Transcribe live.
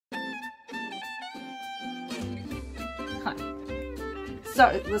Hi.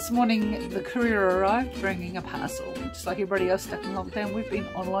 So this morning the courier arrived bringing a parcel. Just like everybody else stuck in lockdown, we've been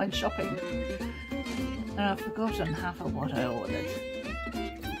online shopping. And I've forgotten half of what I ordered.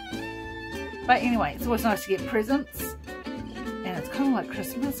 But anyway, it's always nice to get presents. And it's kind of like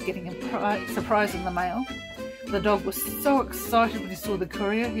Christmas, getting a surprise in the mail. The dog was so excited when he saw the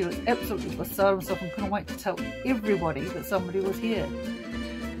courier. He was absolutely beside himself and couldn't wait to tell everybody that somebody was here.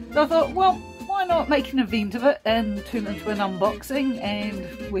 So I thought, well, why not make an event of it and turn it into an unboxing,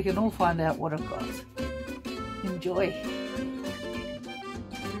 and we can all find out what I've got. Enjoy.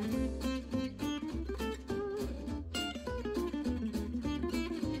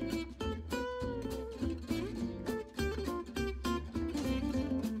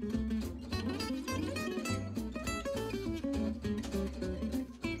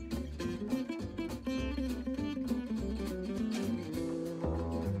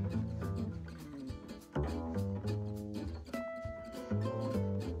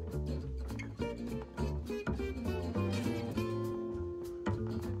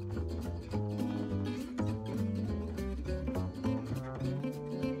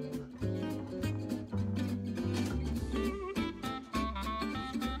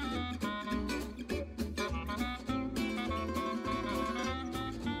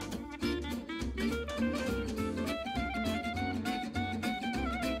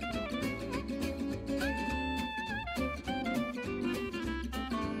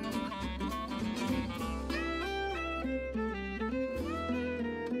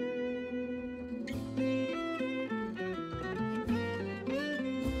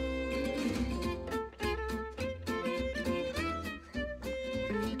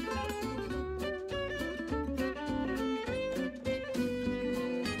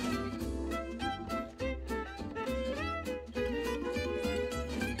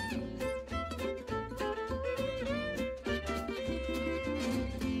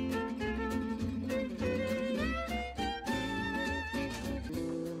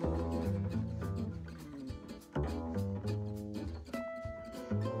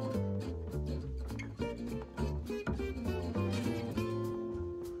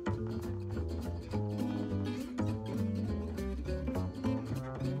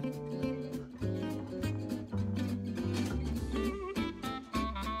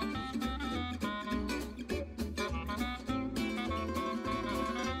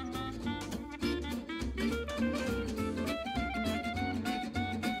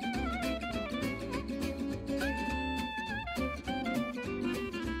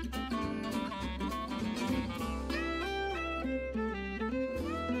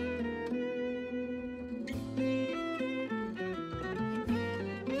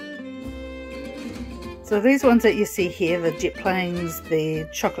 So these ones that you see here, the jet planes, the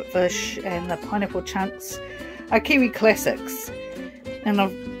chocolate fish and the pineapple chunks, are Kiwi classics. And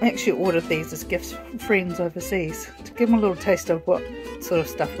I've actually ordered these as gifts from friends overseas to give them a little taste of what sort of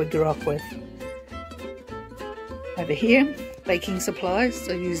stuff we grew up with. Over here, baking supplies.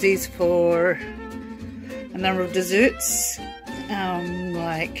 So I use these for a number of desserts,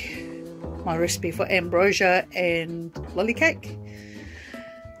 like my recipe for ambrosia and lolly cake.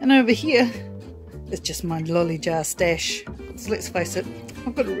 And over here, it's just my lolly jar stash. So let's face it,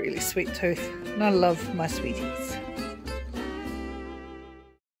 I've got a really sweet tooth and I love my sweeties.